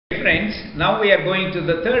friends, now we are going to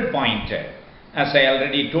the third point. As I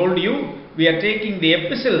already told you, we are taking the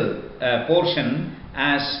epistle portion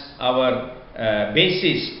as our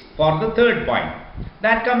basis for the third point.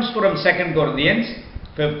 That comes from 2 Corinthians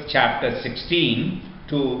 5th chapter 16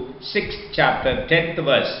 to 6th chapter 10th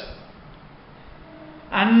verse.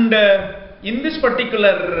 And in this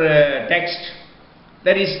particular text,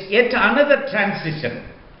 there is yet another transition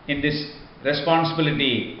in this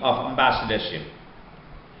responsibility of ambassadorship.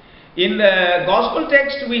 In the gospel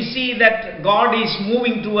text, we see that God is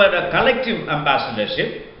moving toward a collective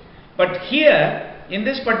ambassadorship. But here, in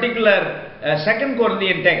this particular 2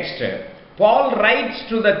 Corinthian text, Paul writes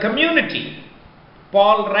to the community.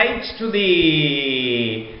 Paul writes to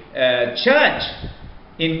the church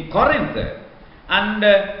in Corinth,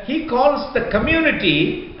 and he calls the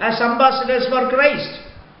community as ambassadors for Christ.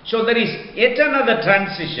 So there is yet another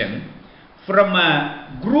transition from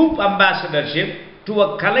a group ambassadorship to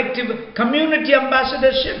a collective community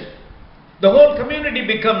ambassadorship. The whole community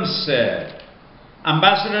becomes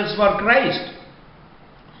ambassadors for Christ.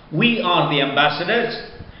 We are the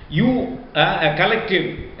ambassadors. You, a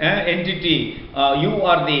collective entity, you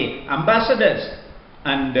are the ambassadors.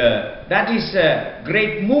 And that is a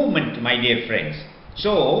great movement, my dear friends.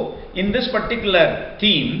 So, in this particular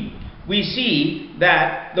theme, we see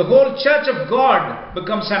that the whole church of God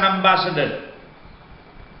becomes an ambassador.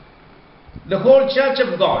 The whole church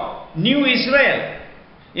of God, New Israel.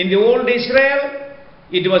 In the old Israel,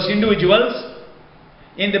 it was individuals.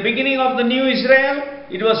 In the beginning of the New Israel,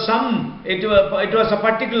 it was a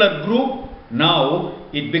particular group. Now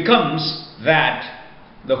it becomes that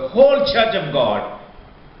the whole church of God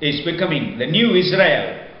is becoming the New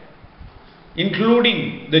Israel,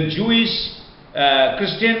 including the Jewish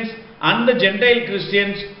Christians and the Gentile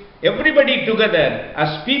Christians. Everybody together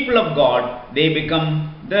as people of God, they become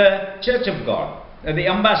the church of God, the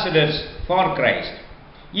ambassadors for Christ.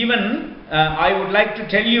 Even I would like to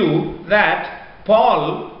tell you that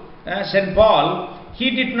Paul, St. Paul,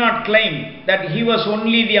 he did not claim that he was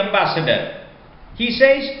only the ambassador. He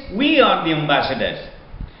says, we are the ambassadors.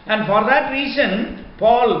 And for that reason,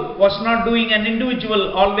 Paul was not doing an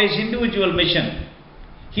always individual mission.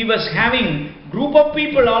 He was having group of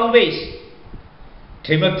people always.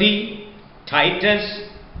 Timothy, Titus,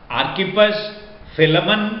 Archippus,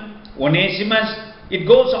 Philemon, Onesimus, it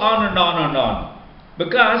goes on and on and on.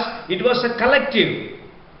 Because it was a collective,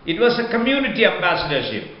 it was a community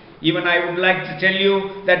ambassadorship. Even I would like to tell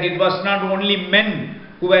you that it was not only men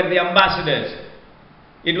who were the ambassadors.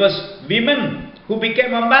 It was women who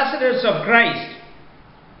became ambassadors of Christ.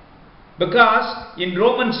 Because in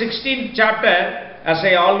Romans 16th chapter, as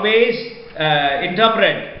I always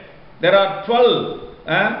interpret, there are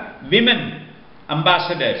 12 women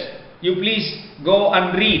ambassadors. You please go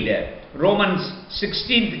and read Romans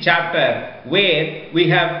 16th chapter, where we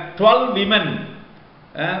have 12 women.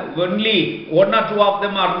 Only one or two of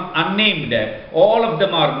them are unnamed. All of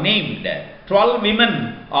them are named. 12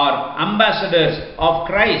 women are ambassadors of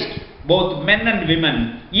Christ. Both men and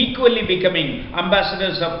women equally becoming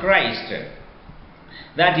ambassadors of Christ.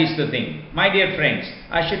 That is the thing. My dear friends,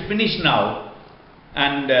 I should finish now.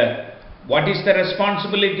 And what is the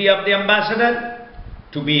responsibility of the ambassador?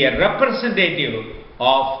 To be a representative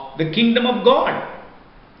of the kingdom of God.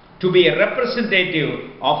 To be a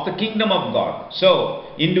representative of the kingdom of God.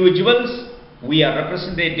 So, individuals, we are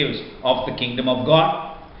representatives of the kingdom of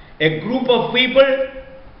God. A group of people,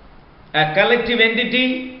 a collective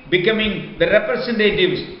entity, becoming the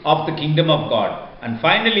representatives of the kingdom of God. And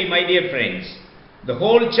finally, my dear friends, the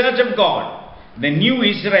whole church of God, the new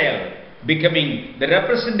Israel, becoming the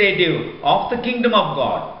representative of the kingdom of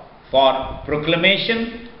God for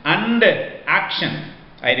proclamation and action.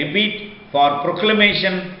 I repeat, for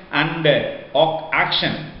proclamation and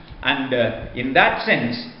action. And in that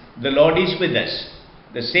sense, the Lord is with us.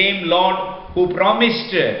 The same Lord who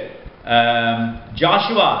promised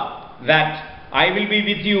Joshua that I will be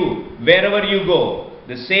with you wherever you go.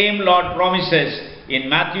 The same Lord promises in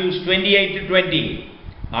Matthew 28:20,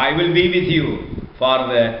 I will be with you for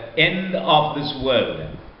the end of this world.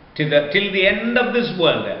 Till the end of this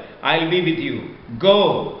world, I will be with you.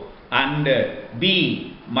 Go and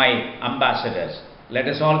be my ambassadors. Let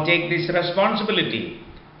us all take this responsibility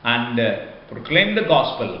and proclaim the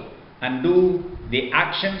gospel and do the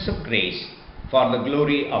actions of grace for the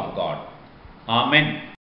glory of God. Amen.